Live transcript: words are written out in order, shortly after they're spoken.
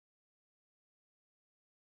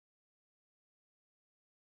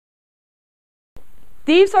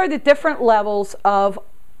These are the different levels of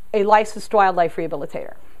a licensed wildlife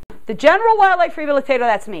rehabilitator. The general wildlife rehabilitator,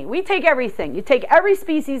 that's me. We take everything. You take every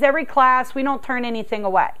species, every class. We don't turn anything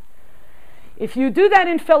away. If you do that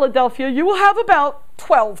in Philadelphia, you will have about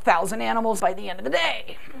 12,000 animals by the end of the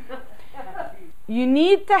day. You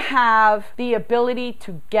need to have the ability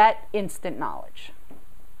to get instant knowledge.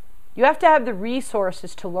 You have to have the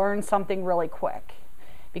resources to learn something really quick,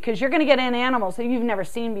 because you're going to get in animals that you've never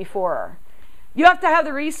seen before. You have to have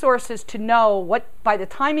the resources to know what, by the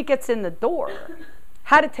time it gets in the door,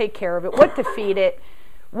 how to take care of it, what to feed it,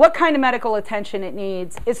 what kind of medical attention it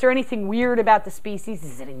needs. Is there anything weird about the species?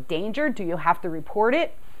 Is it endangered? Do you have to report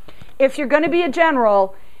it? If you're going to be a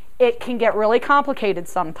general, it can get really complicated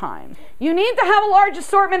sometimes. You need to have a large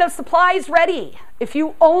assortment of supplies ready. If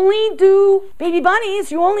you only do baby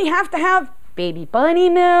bunnies, you only have to have baby bunny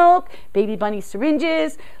milk, baby bunny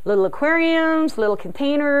syringes, little aquariums, little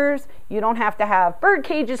containers. You don't have to have bird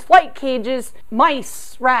cages, flight cages,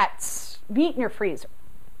 mice, rats, meat in your freezer.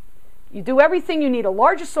 You do everything. You need a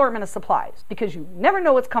large assortment of supplies because you never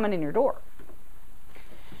know what's coming in your door.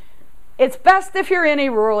 It's best if you're in a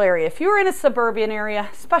rural area. If you're in a suburban area,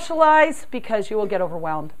 specialize, because you will get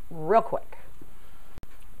overwhelmed real quick.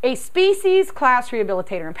 A species class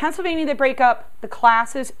rehabilitator. In Pennsylvania, they break up the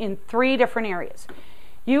classes in 3 different areas.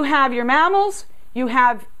 You have your mammals,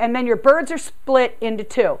 and then your birds are split into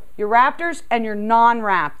 2. Your raptors and your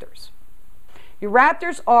non-raptors. Your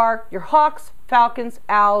raptors are your hawks, falcons,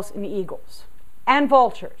 owls, and eagles, and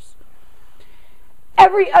vultures.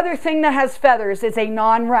 Every other thing that has feathers is a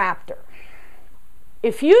non-raptor.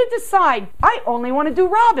 If you decide, I only want to do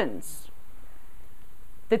robins,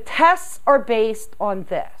 the tests are based on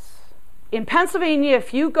this. In Pennsylvania,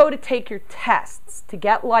 if you go to take your tests to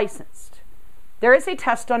get licensed, there is a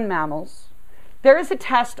test on mammals, there is a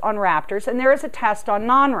test on raptors, and there is a test on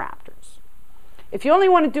non-raptors. If you only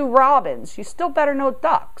want to do robins, you still better know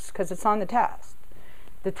ducks, because it's on the test.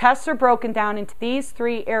 The tests are broken down into these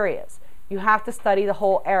 3 areas. You have to study the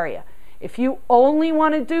whole area. If you only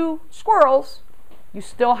want to do squirrels, you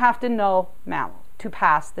still have to know mammals to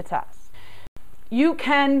pass the test. You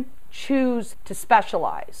can choose to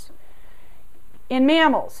specialize. In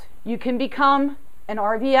mammals, you can become an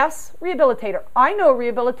RVS rehabilitator. I know a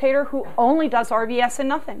rehabilitator who only does RVS and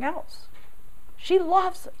nothing else. She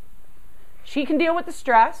loves it. She can deal with the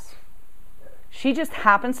stress. She just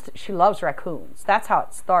she loves raccoons. That's how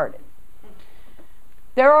it started.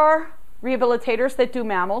 There are rehabilitators that do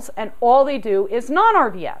mammals, and all they do is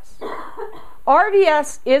non-RVS.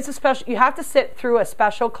 RVS is a special, you have to sit through a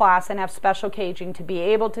special class and have special caging to be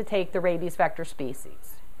able to take the rabies vector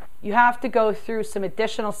species. You have to go through some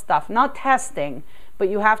additional stuff, not testing, but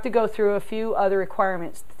you have to go through a few other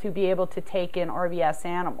requirements to be able to take in RVS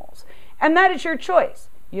animals. And that is your choice.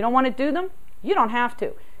 You don't want to do them? You don't have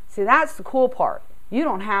to. See, that's the cool part. You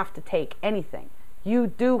don't have to take anything. You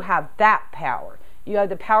do have that power. You have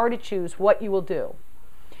the power to choose what you will do.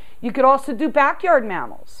 You could also do backyard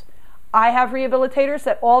mammals. I have rehabilitators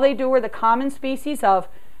that all they do are the common species of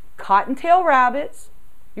cottontail rabbits,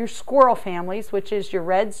 your squirrel families, which is your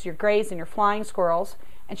reds, your grays, and your flying squirrels,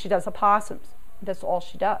 and she does opossums. That's all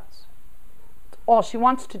she does. That's all she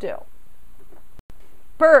wants to do.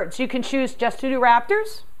 Birds, you can choose just to do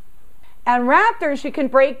raptors. And raptors you can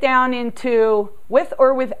break down into with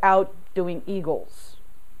or without doing eagles.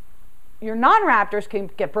 Your non-raptors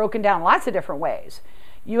can get broken down lots of different ways.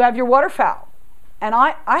 You have your waterfowl. And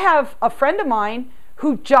I have a friend of mine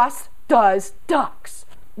who just does ducks,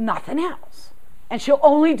 nothing else. And she'll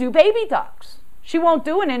only do baby ducks. She won't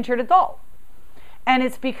do an injured adult. And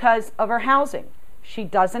it's because of her housing. She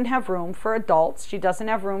doesn't have room for adults. She doesn't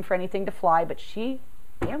have room for anything to fly, but she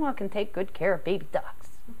damn well can take good care of baby ducks.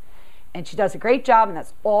 And she does a great job, and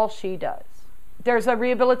that's all she does. There's a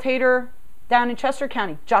rehabilitator down in Chester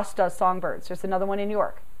County, just does songbirds. There's another one in New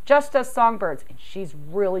York, just does songbirds, and she's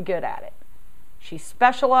really good at it. She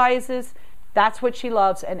specializes, that's what she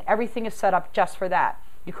loves, and everything is set up just for that.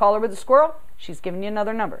 You call her with a squirrel, she's giving you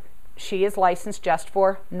another number. She is licensed just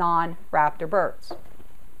for non-raptor birds.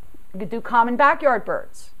 You could do common backyard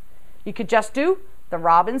birds. You could just do the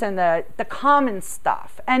robins and the common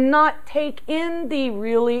stuff, and not take in the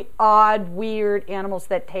really odd, weird animals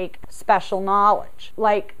that take special knowledge,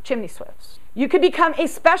 like chimney swifts. You could become a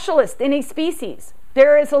specialist in a species.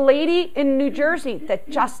 There is a lady in New Jersey that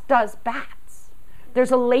just does bats.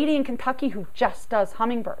 There's a lady in Kentucky who just does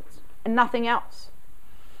hummingbirds and nothing else.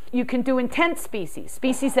 You can do intense species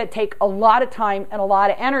that take a lot of time and a lot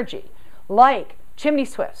of energy, like chimney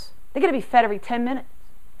swifts. They got to be fed every 10 minutes.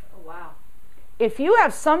 Oh, wow. If you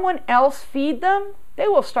have someone else feed them, they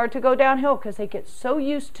will start to go downhill because they get so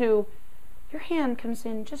used to Your hand comes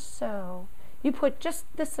in just so. You put just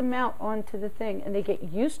this amount onto the thing, and they get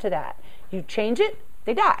used to that. You change it,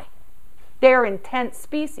 they die. They're intense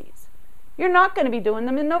species. You're not going to be doing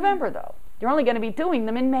them in November, though. You're only going to be doing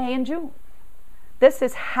them in May and June. This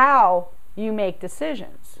is how you make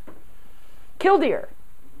decisions. Killdeer.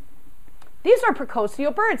 These are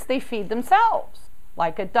precocial birds. They feed themselves.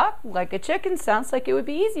 Like a duck, like a chicken. Sounds like it would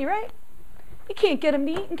be easy, right? You can't get them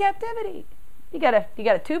to eat in captivity. You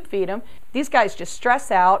gotta tube feed them. These guys just stress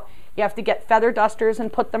out. You have to get feather dusters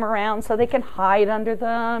and put them around so they can hide under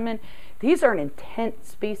them. And these are an intense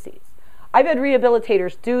species. I've had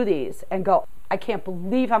rehabilitators do these and go, I can't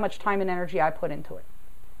believe how much time and energy I put into it.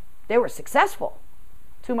 They were successful.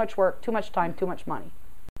 Too much work, too much time, too much money.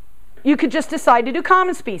 You could just decide to do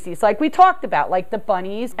common species like we talked about, like the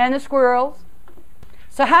bunnies and the squirrels.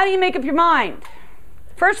 So how do you make up your mind?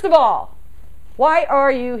 First of all, why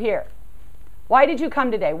are you here? Why did you come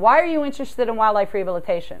today? Why are you interested in wildlife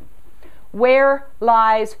rehabilitation? Where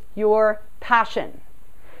lies your passion?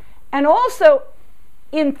 And also,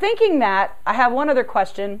 in thinking that, I have one other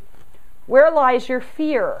question. Where lies your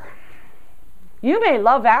fear? You may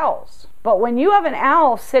love owls, but when you have an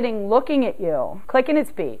owl sitting looking at you, clicking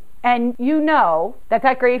its beak, and you know that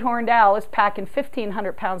that great horned owl is packing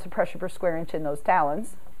 1,500 pounds of pressure per square inch in those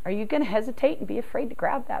talons, are you going to hesitate and be afraid to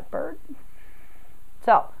grab that bird?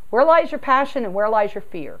 So, where lies your passion and where lies your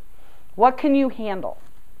fear? What can you handle?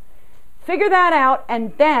 Figure that out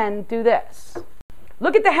and then do this.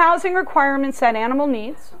 Look at the housing requirements that animal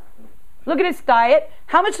needs. Look at its diet,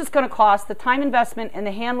 how much it's going to cost, the time investment, and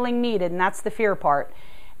the handling needed, and that's the fear part,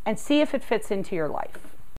 and see if it fits into your life.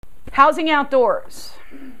 Housing outdoors.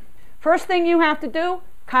 First thing you have to do,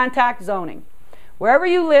 contact zoning. Wherever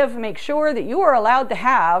you live, make sure that you are allowed to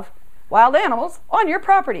have wild animals on your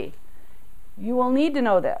property. You will need to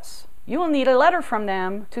know this. You will need a letter from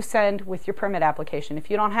them to send with your permit application.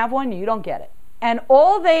 If you don't have one, you don't get it. And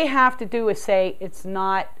all they have to do is say it's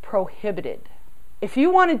not prohibited. If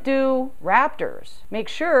you want to do raptors, make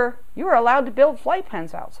sure you are allowed to build flight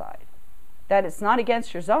pens outside, that it's not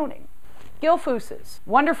against your zoning. Gilfooses,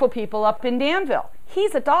 wonderful people up in Danville.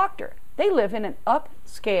 He's a doctor. They live in an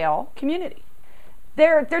upscale community.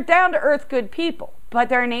 They're down-to-earth good people, but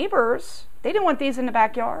their neighbors, they didn't want these in the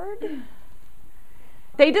backyard.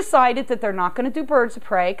 They decided that they're not going to do birds of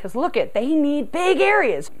prey because look they need big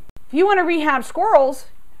areas. If you want to rehab squirrels,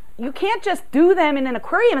 you can't just do them in an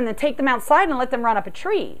aquarium and then take them outside and let them run up a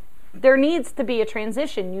tree. There needs to be a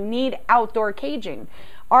transition. You need outdoor caging.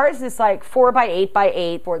 Ours is like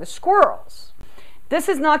 4x8x8 for the squirrels. This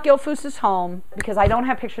is not Gilfoos's home because I don't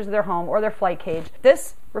have pictures of their home or their flight cage.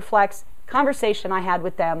 This reflects conversation I had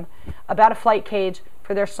with them about a flight cage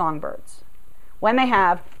for their songbirds. When they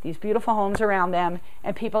have these beautiful homes around them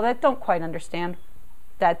and people that don't quite understand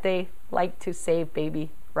that they like to save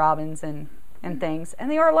baby robins and things, and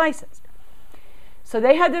they are licensed. So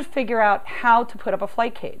they had to figure out how to put up a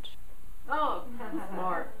flight cage. Oh,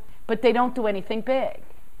 smart. But they don't do anything big.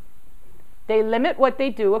 They limit what they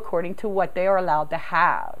do according to what they are allowed to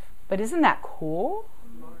have. But isn't that cool?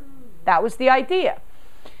 That was the idea.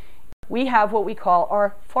 We have what we call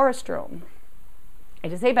our forest room.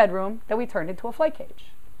 It is a bedroom that we turned into a flight cage.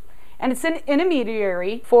 And it's an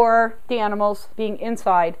intermediary for the animals being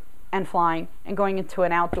inside and flying and going into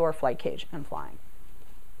an outdoor flight cage and flying.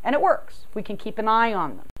 And it works. We can keep an eye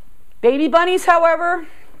on them. Baby bunnies, however,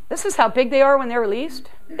 this is how big they are when they're released.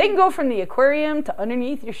 They can go from the aquarium to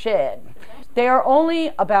underneath your shed. They are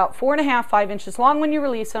only about 4.5, 5 inches long when you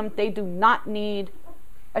release them. They do not need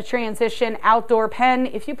a transition outdoor pen.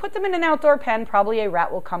 If you put them in an outdoor pen, probably a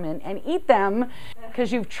rat will come in and eat them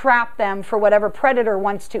because you've trapped them for whatever predator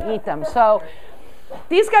wants to eat them. So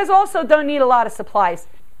these guys also don't need a lot of supplies.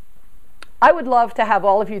 I would love to have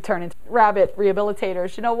all of you turn into rabbit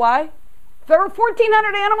rehabilitators. You know why? There were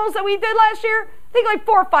 1,400 animals that we did last year. I think like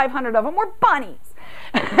 400 or 500 of them were bunnies.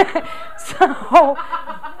 So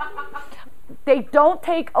they don't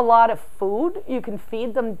take a lot of food. You can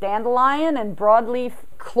feed them dandelion and broadleaf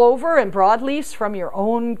clover and broadleafs from your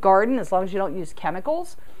own garden as long as you don't use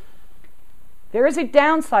chemicals. There is a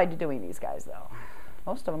downside to doing these guys, though.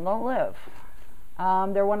 Most of them don't live.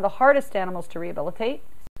 They're one of the hardest animals to rehabilitate.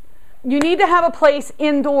 You need to have a place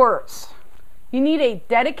indoors. You need a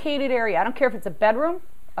dedicated area. I don't care if it's a bedroom,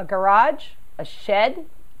 a garage, a shed,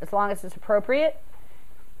 as long as it's appropriate.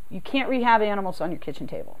 You can't rehab animals on your kitchen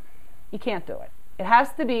table. You can't do it. It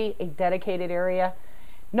has to be a dedicated area.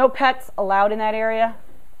 No pets allowed in that area.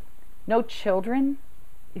 No children.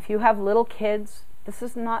 If you have little kids, this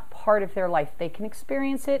is not part of their life. They can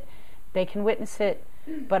experience it. They can witness it.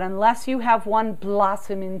 But unless you have one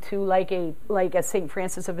blossom into like a St.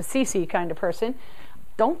 Francis of Assisi kind of person,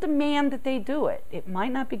 don't demand that they do it. It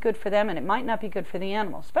might not be good for them, and it might not be good for the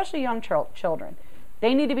animal, especially young children.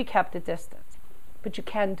 They need to be kept at distance. But you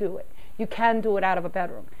can do it. You can do it out of a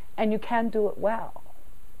bedroom, and you can do it well.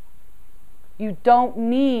 You don't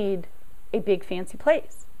need a big fancy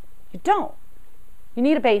place. You don't. You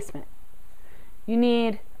need a basement. You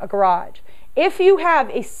need a garage. If you have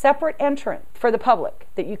a separate entrance for the public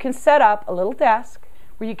that you can set up a little desk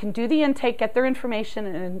where you can do the intake, get their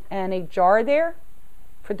information, and a jar there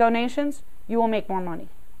for donations, you will make more money.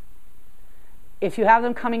 If you have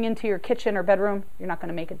them coming into your kitchen or bedroom, you're not going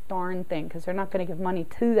to make a darn thing because they're not going to give money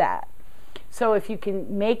to that. So if you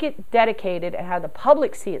can make it dedicated and have the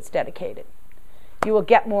public see it's dedicated, you will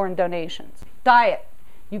get more in donations. Diet.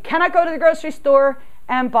 You cannot go to the grocery store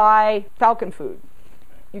and buy falcon food.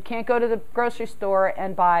 You can't go to the grocery store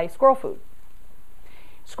and buy squirrel food.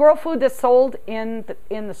 Squirrel food that's sold in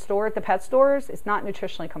the store at the pet stores is not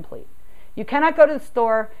nutritionally complete. You cannot go to the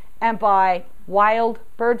store and buy wild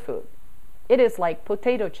bird food. It is like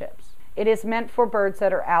potato chips. It is meant for birds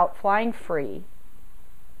that are out flying free,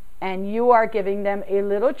 and you are giving them a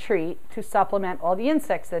little treat to supplement all the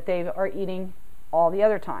insects that they are eating all the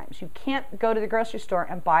other times. You can't go to the grocery store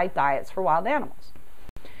and buy diets for wild animals.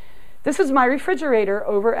 This is my refrigerator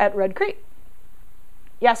over at Red Creek.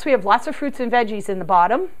 Yes, we have lots of fruits and veggies in the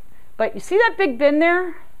bottom, but you see that big bin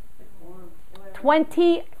there?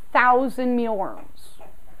 20,000 mealworms.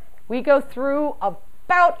 We go through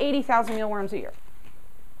about 80,000 mealworms a year.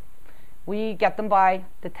 We get them by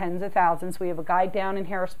the tens of thousands. We have a guy down in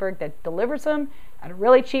Harrisburg that delivers them at a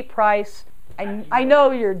really cheap price. I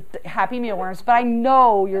know you're happy mealworms, but I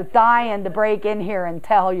know you're dying to break in here and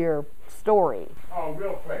tell your story. Oh,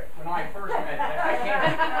 real quick. When I first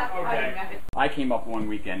met I came up one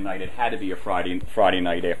weekend night. It had to be a Friday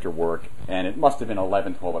night after work, and it must have been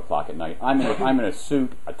 11, 12 o'clock at night. I'm in a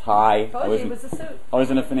suit, a tie. It was a suit. I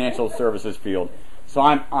was in the financial services field. So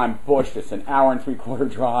I'm bushed. It's an hour and three-quarter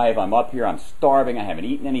drive. I'm up here. I'm starving. I haven't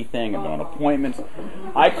eaten anything. I'm on appointments.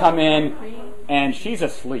 I come in, and she's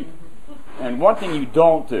asleep. And one thing you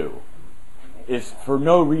don't do is, for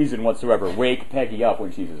no reason whatsoever, wake Peggy up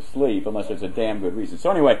when she's asleep, unless there's a damn good reason. So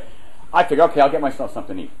anyway, I figure, okay, I'll get myself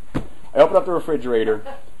something to eat. I open up the refrigerator.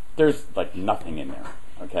 There's like nothing in there,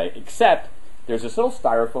 okay, except there's this little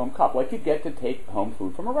styrofoam cup, like you get to take home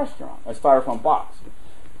food from a restaurant, a styrofoam box.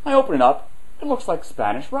 I open it up. It looks like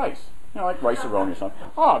Spanish rice, like rice-a-roni or something.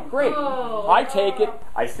 Oh, great. I take it.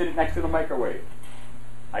 I sit it next to the microwave.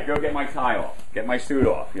 I go get my tie off, get my suit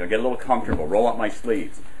off, get a little comfortable, roll up my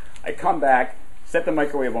sleeves. I come back, set the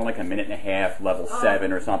microwave on like a minute and a half, level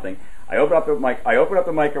 7 or something. I open up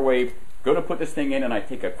the microwave, go to put this thing in, and I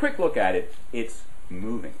take a quick look at it. It's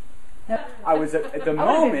moving. I was at the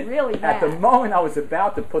moment I was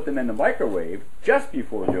about to put them in the microwave, just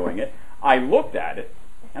before doing it, I looked at it,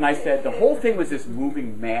 and I said, the whole thing was this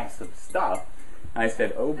moving mass of stuff. And I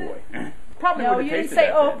said, oh boy. Probably no, you didn't say,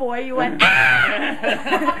 oh boy, you went,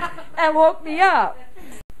 and woke me up.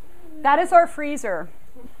 That is our freezer.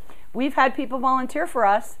 We've had people volunteer for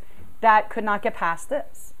us that could not get past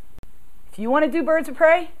this. If you want to do birds of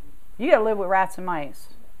prey, you got to live with rats and mice.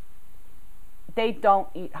 They don't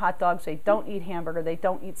eat hot dogs, they don't eat hamburger, they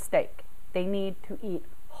don't eat steak. They need to eat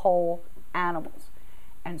whole animals.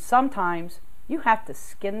 And sometimes you have to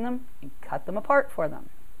skin them and cut them apart for them.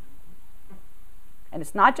 And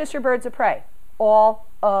it's not just your birds of prey. All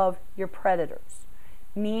of your predators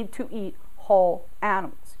need to eat whole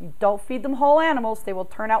animals. You don't feed them whole animals, they will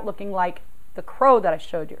turn out looking like the crow that I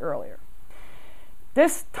showed you earlier.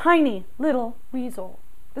 This tiny little weasel,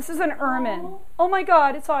 this is an ermine. Oh my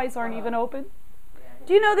God, its eyes aren't even open.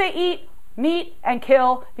 Do you know they eat meat and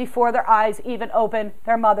kill before their eyes even open?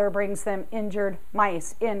 Their mother brings them injured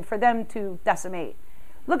mice in for them to decimate.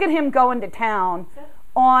 Look at him going to town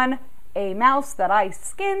on a mouse that I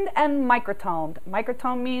skinned and microtomed.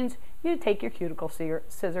 Microtome means you take your cuticle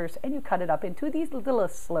scissors and you cut it up into these little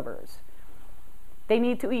slivers. They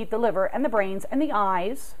need to eat the liver and the brains and the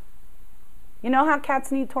eyes. You know how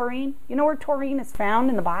cats need taurine? You know where taurine is found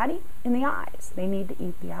in the body? In the eyes. They need to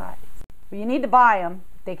eat the eyes. But you need to buy them.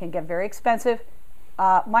 They can get very expensive.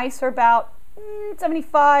 Mice are about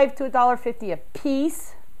 $75 to $1.50 a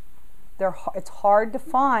piece. It's hard to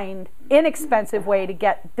find inexpensive way to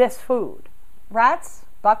get this food. Rats,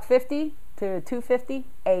 $1.50 to $2.50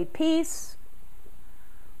 a piece.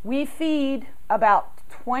 We feed about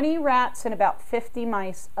 20 rats and about 50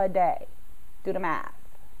 mice a day. Do the math.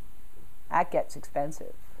 That gets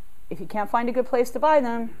expensive. If you can't find a good place to buy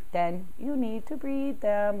them, then you need to breed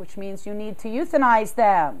them, which means you need to euthanize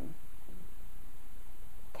them.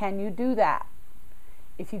 Can you do that?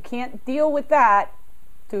 If you can't deal with that,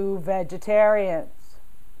 do vegetarians.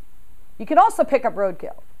 You can also pick up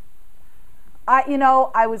roadkill.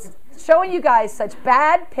 I was showing you guys such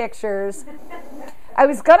bad pictures. I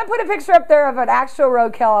was going to put a picture up there of an actual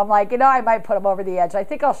roadkill. I'm like, I might put them over the edge. I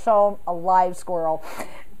think I'll show them a live squirrel.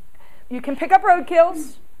 You can pick up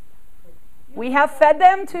roadkills. We have fed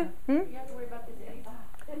them to.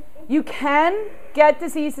 You can get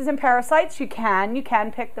diseases and parasites. You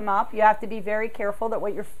can pick them up. You have to be very careful that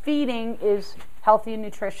what you're feeding is healthy and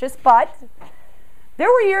nutritious. But there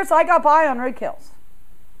were years I got by on roadkills.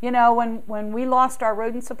 When we lost our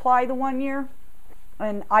rodent supply the one year,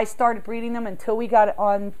 and I started breeding them until we got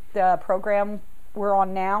on the program we're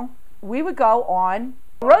on now, we would go on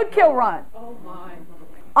a roadkill run. Oh my.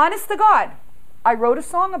 Honest to God, I wrote a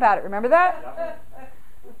song about it. Remember that?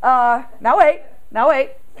 Now wait.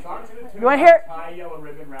 You want to hear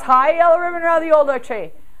it? Tie yellow ribbon around the old oak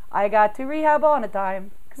tree. I got to rehab on a dime,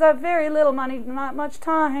 because I have very little money, not much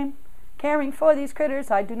time. Caring for these critters,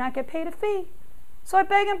 I do not get paid a fee. So I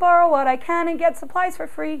beg and borrow what I can and get supplies for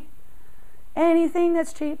free. Anything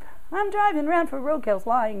that's cheap. I'm driving around for roadkills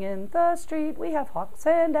lying in the street. We have hawks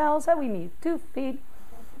and owls that we need to feed.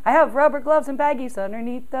 I have rubber gloves and baggies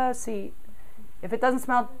underneath the seat. If it doesn't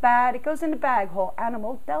smell bad, it goes in the bag, whole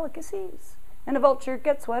animal delicacies. And a vulture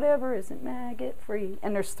gets whatever isn't maggot free.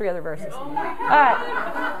 And there's 3 other verses. All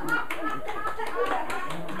right.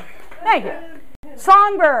 Thank you.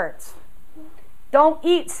 Songbirds don't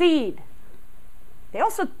eat seed. They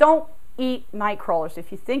also don't eat night crawlers.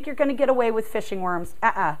 If you think you're going to get away with fishing worms,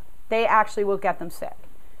 they actually will get them sick.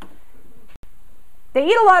 They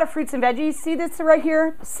eat a lot of fruits and veggies. See this right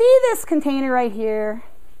here? See this container right here?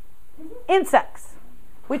 Insects,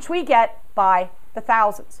 which we get by the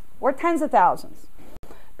thousands or tens of thousands.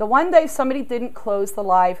 The one day somebody didn't close the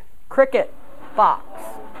live cricket box.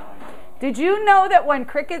 Did you know that when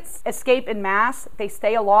crickets escape in mass, they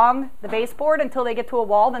stay along the baseboard until they get to a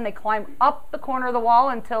wall, then they climb up the corner of the wall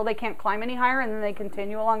until they can't climb any higher, and then they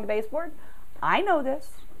continue along the baseboard? I know this.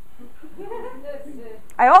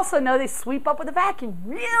 I also know they sweep up with a vacuum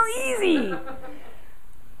real easy.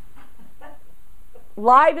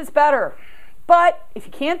 Live is better. But if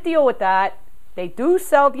you can't deal with that, they do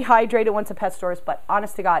sell dehydrated ones at pet stores, but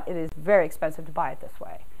honest to God, it is very expensive to buy it this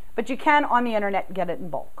way. But you can on the internet get it in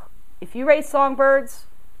bulk. If you raise songbirds,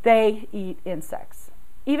 they eat insects.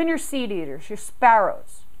 Even your seed eaters, your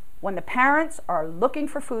sparrows. When the parents are looking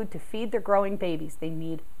for food to feed their growing babies, they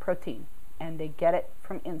need protein, and they get it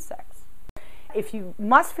from insects. If you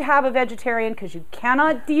must have a vegetarian because you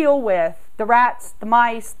cannot deal with the rats, the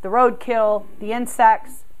mice, the roadkill, the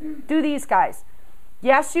insects, do these guys.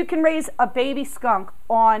 Yes, you can raise a baby skunk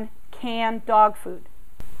on canned dog food,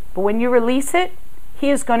 but when you release it, he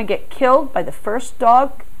is going to get killed by the first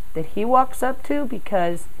dog that he walks up to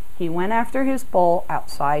because he went after his bowl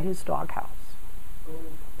outside his doghouse.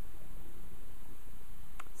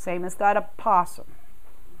 Same as that opossum.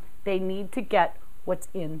 They need to get what's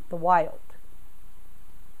in the wild.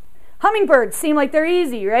 Hummingbirds seem like they're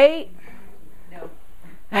easy, right? No.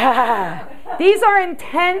 These are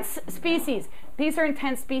intense species.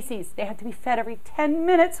 They have to be fed every 10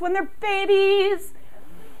 minutes when they're babies.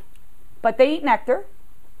 But they eat nectar,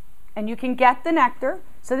 and you can get the nectar.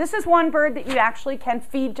 So this is one bird that you actually can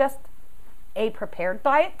feed just a prepared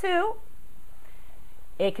diet to.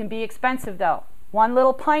 It can be expensive though. 1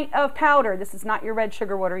 little pint of powder, this is not your red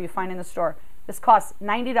sugar water you find in the store. This costs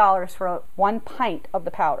 $90 for 1 pint of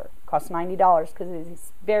the powder. It costs $90 because it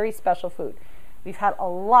is very special food. We've had a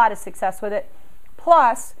lot of success with it.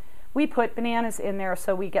 Plus, we put bananas in there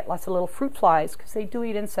so we get lots of little fruit flies because they do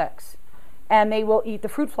eat insects. And they will eat the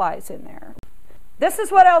fruit flies in there. This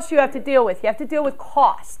is what else you have to deal with. You have to deal with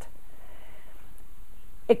cost.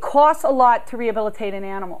 It costs a lot to rehabilitate an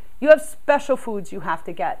animal. You have special foods you have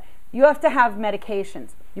to get. You have to have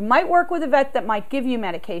medications. You might work with a vet that might give you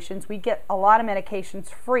medications. We get a lot of medications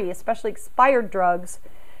free, especially expired drugs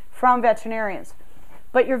from veterinarians.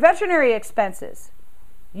 But your veterinary expenses,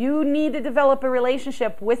 you need to develop a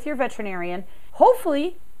relationship with your veterinarian.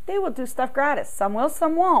 Hopefully, they will do stuff gratis. Some will,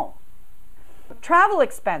 some won't. Travel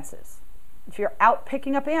expenses. If you're out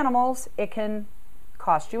picking up animals, it can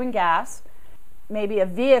cost you in gas. Maybe a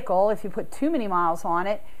vehicle, if you put too many miles on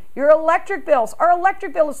it. Your electric bills. Our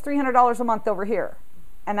electric bill is $300 a month over here.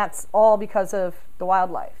 And that's all because of the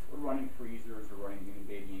wildlife. We're running freezers, we're running human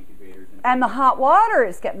baby incubators. And the hot water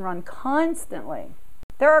is getting run constantly.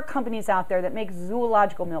 There are companies out there that make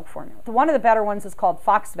zoological milk formula. One of the better ones is called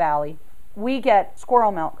Fox Valley. We get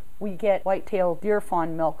squirrel milk. We get white-tailed deer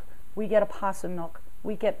fawn milk. We get opossum milk.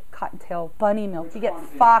 We get cottontail bunny milk. We get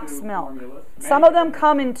fox milk. Some of them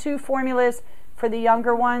come in 2 formulas for the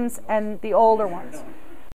younger ones and the older ones.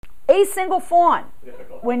 A single fawn,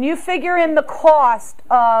 when you figure in the cost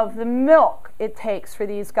of the milk it takes for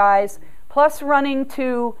these guys, plus running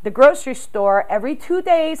to the grocery store every 2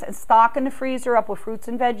 days and stocking the freezer up with fruits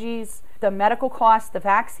and veggies, the medical costs, the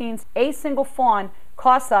vaccines, a single fawn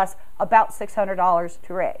costs us about $600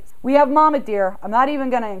 to raise. We have mama deer. I'm not even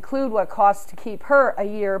going to include what it costs to keep her a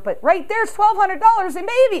year, but right there's $1,200 in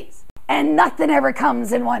babies. And nothing ever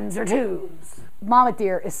comes in 1s or 2s. Mama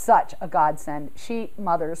deer is such a godsend. She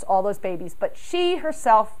mothers all those babies, but she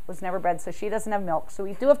herself was never bred, so she doesn't have milk. So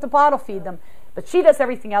we do have to bottle feed them, but she does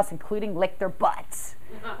everything else, including lick their butts.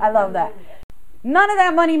 I love that. None of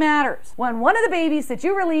that money matters. When one of the babies that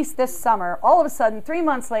you released this summer, all of a sudden, 3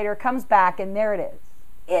 months later, comes back, and there it is.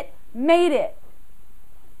 It made it.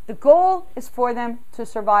 The goal is for them to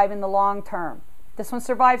survive in the long term. This one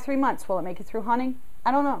survived 3 months. Will it make it through hunting? I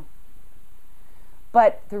don't know.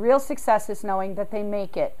 But the real success is knowing that they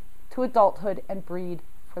make it to adulthood and breed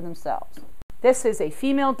for themselves. This is a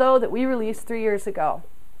female doe that we released 3 years ago.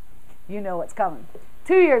 You know what's coming.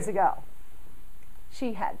 2 years ago.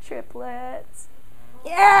 She had triplets.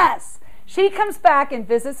 Yes! She comes back and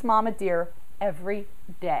visits mama deer every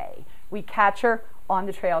day. We catch her on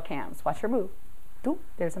the trail cams. Watch her move. Ooh,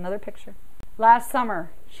 there's another picture. Last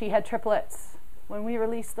summer, she had triplets. When we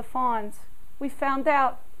released the fawns, we found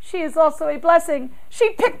out she is also a blessing.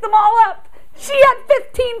 She picked them all up. She had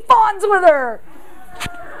 15 fawns with her.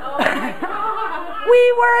 Oh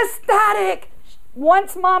we were ecstatic.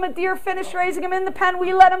 Once mama deer finished raising them in the pen,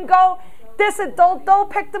 we let them go. This adult doe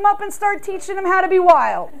picked them up and started teaching them how to be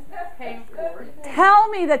wild. Tell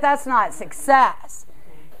me that that's not success.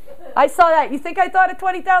 I saw that. You think I thought of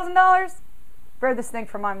 $20,000? Furthest thing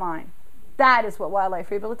from my mind. That is what wildlife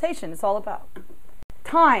rehabilitation is all about.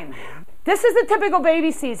 Time. This is the typical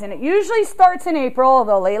baby season. It usually starts in April,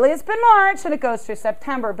 although lately it's been March, and it goes through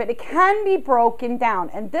September, but it can be broken down,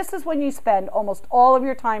 and this is when you spend almost all of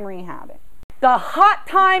your time rehabbing. The hot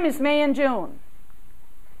time is May and June.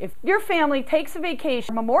 If your family takes a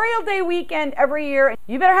vacation, Memorial Day weekend every year,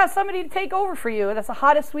 you better have somebody to take over for you. That's the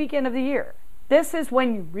hottest weekend of the year. This is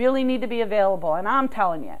when you really need to be available, and I'm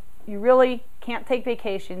telling you, you really can't take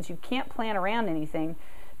vacations. You can't plan around anything,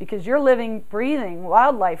 because you're living, breathing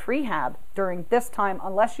wildlife rehab during this time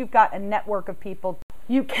unless you've got a network of people.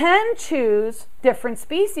 You can choose different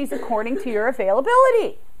species according to your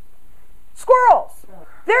availability. Squirrels.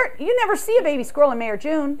 You never see a baby squirrel in May or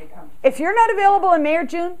June. If you're not available in May or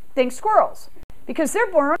June, think squirrels, because they're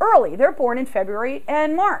born early. They're born in February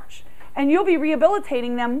and March, and you'll be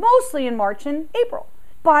rehabilitating them mostly in March and April.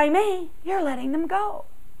 By May, you're letting them go,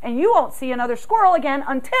 and you won't see another squirrel again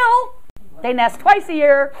until they nest twice a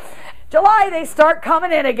year. July, they start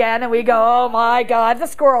coming in again, and we go, oh my God, the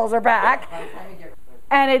squirrels are back.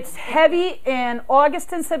 And it's heavy in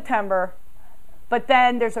August and September, but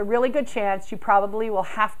then there's a really good chance you probably will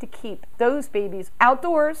have to keep those babies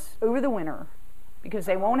outdoors over the winter, because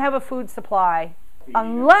they won't have a food supply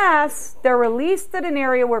unless they're released at an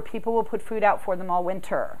area where people will put food out for them all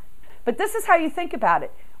winter. But this is how you think about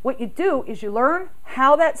it. What you do is you learn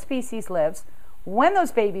how that species lives, when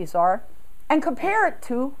those babies are, and compare it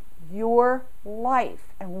to your life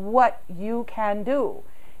and what you can do.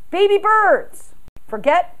 Baby birds.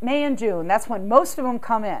 Forget May and June. That's when most of them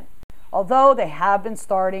come in, although they have been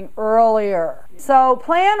starting earlier. So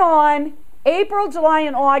plan on April, July,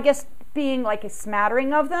 and August being like a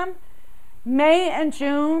smattering of them. May and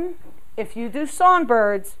June, if you do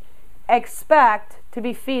songbirds, expect to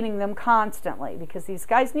be feeding them constantly, because these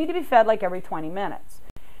guys need to be fed like every 20 minutes.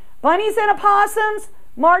 Bunnies and opossums,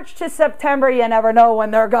 March to September, you never know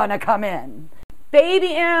when they're going to come in.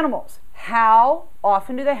 Baby animals, how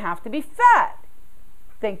often do they have to be fed?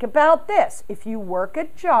 Think about this. If you work a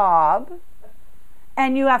job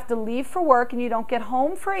and you have to leave for work and you don't get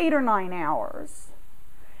home for 8 or 9 hours,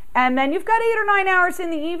 and then you've got 8 or 9 hours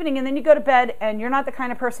in the evening, and then you go to bed and you're not the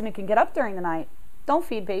kind of person who can get up during the night, don't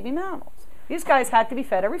feed baby mammals. These guys had to be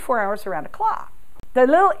fed every 4 hours around the clock. The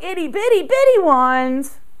little itty bitty bitty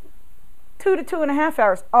ones, 2 to 2.5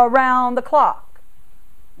 hours around the clock.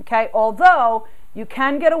 Okay, although you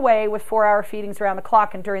can get away with 4-hour feedings around the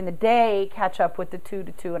clock, and during the day catch up with the 2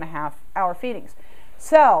 to 2.5 hour feedings.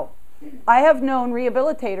 So I have known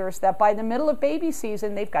rehabilitators that by the middle of baby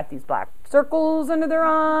season, they've got these black circles under their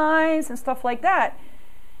eyes and stuff like that.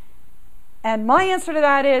 And my answer to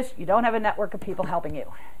that is, you don't have a network of people helping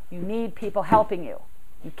you. You need people helping you.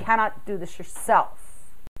 You cannot do this yourself.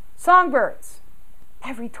 Songbirds,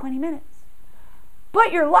 every 20 minutes.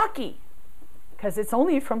 But you're lucky, because it's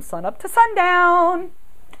only from sunup to sundown.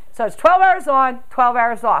 So it's 12 hours on, 12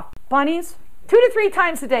 hours off. Bunnies, 2 to 3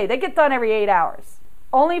 times a day. They get done every 8 hours.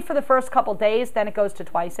 Only for the first couple days, then it goes to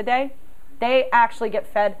twice a day. They actually get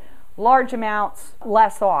fed large amounts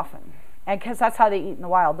less often. And because that's how they eat in the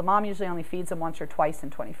wild. The mom usually only feeds them once or twice in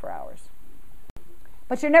 24 hours.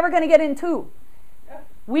 But you're never going to get in 2.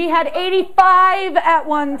 We had 85 at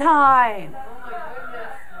one time.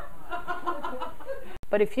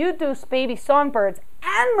 But if you do baby songbirds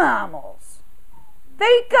and mammals,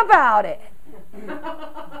 think about it.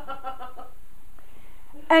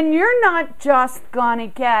 And you're not just going to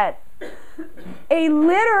get a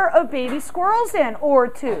litter of baby squirrels in or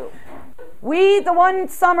 2. We, the one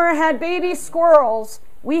summer, had baby squirrels.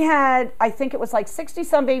 We had, I think it was like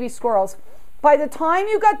 60-some baby squirrels. By the time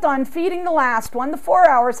you got done feeding the last one, the 4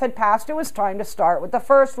 hours had passed. It was time to start with the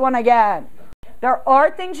first one again. There are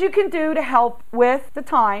things you can do to help with the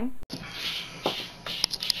time.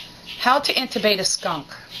 How to intubate a skunk.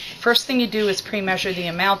 First thing you do is pre-measure the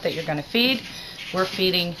amount that you're going to feed. We're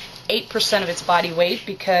feeding 8% of its body weight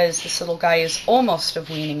because this little guy is almost of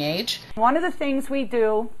weaning age. One of the things we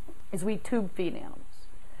do is we tube feed animals.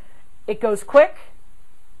 It goes quick.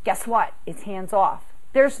 Guess what? It's hands off.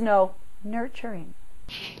 There's no nurturing.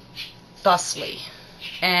 Thusly.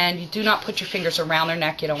 And you do not put your fingers around their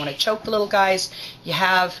neck. You don't want to choke the little guys. You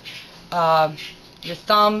have your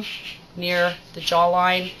thumb near the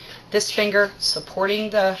jawline. This finger supporting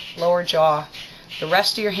the lower jaw. The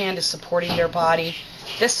rest of your hand is supporting their body.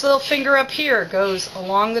 This little finger up here goes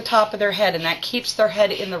along the top of their head, and that keeps their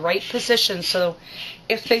head in the right position, so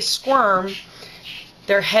if they squirm,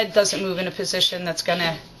 their head doesn't move in a position that's going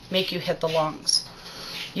to make you hit the lungs.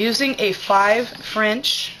 Using a 5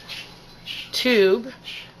 French tube,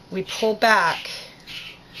 we pull back,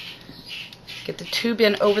 get the tube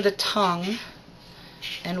in over the tongue,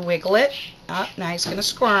 and wiggle it. Oh, now he's going to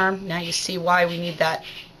squirm. Now you see why we need that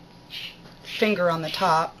finger on the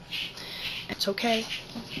top. It's okay.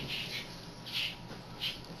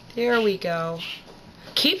 There we go.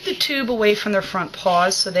 Keep the tube away from their front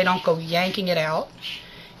paws so they don't go yanking it out.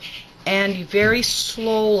 And you very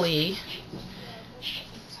slowly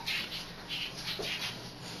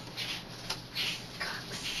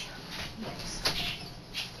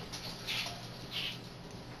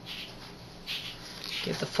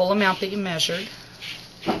give the full amount that you measured.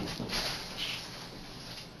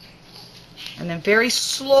 And then very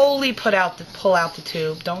slowly pull out the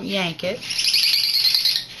tube. Don't yank it.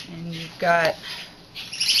 And you've got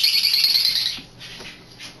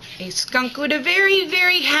a skunk with a very,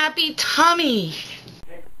 very happy tummy.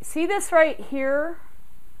 See this right here?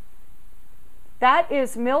 That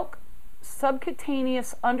is milk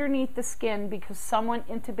subcutaneous underneath the skin because someone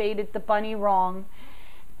intubated the bunny wrong,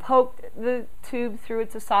 poked the tube through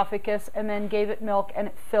its esophagus, and then gave it milk, and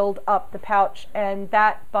it filled up the pouch, and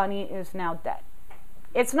that bunny is now dead.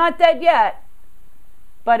 It's not dead yet,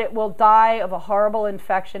 but it will die of a horrible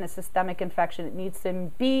infection, a systemic infection. It needs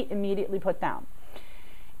to be immediately put down.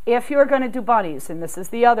 If you're going to do bunnies, and this is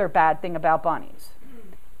the other bad thing about bunnies,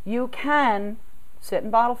 you can sit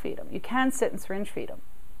and bottle feed them. You can sit and syringe feed them.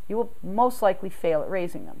 You will most likely fail at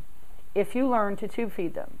raising them. If you learn to tube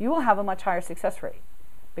feed them, you will have a much higher success rate.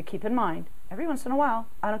 But keep in mind, every once in a while,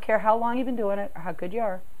 I don't care how long you've been doing it or how good you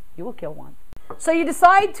are, you will kill one. So you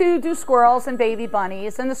decide to do squirrels and baby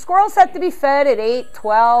bunnies, and the squirrels have to be fed at 8,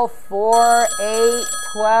 12, 4, 8,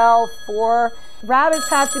 12, 4. Rabbits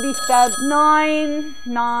have to be fed 9,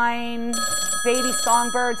 9. Baby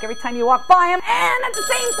songbirds every time you walk by them, and at the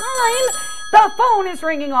same time, the phone is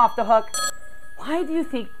ringing off the hook. Why do you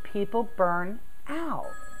think people burn out?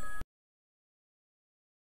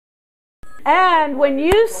 And when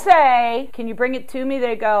you say, can you bring it to me?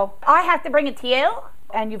 They go, I have to bring it to you?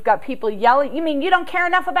 And you've got people yelling, you mean you don't care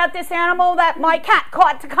enough about this animal that my cat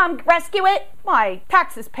caught to come rescue it? My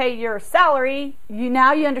taxes pay your salary.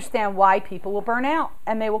 Now you understand why people will burn out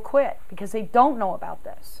and they will quit because they don't know about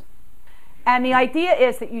this. And the idea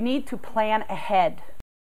is that you need to plan ahead.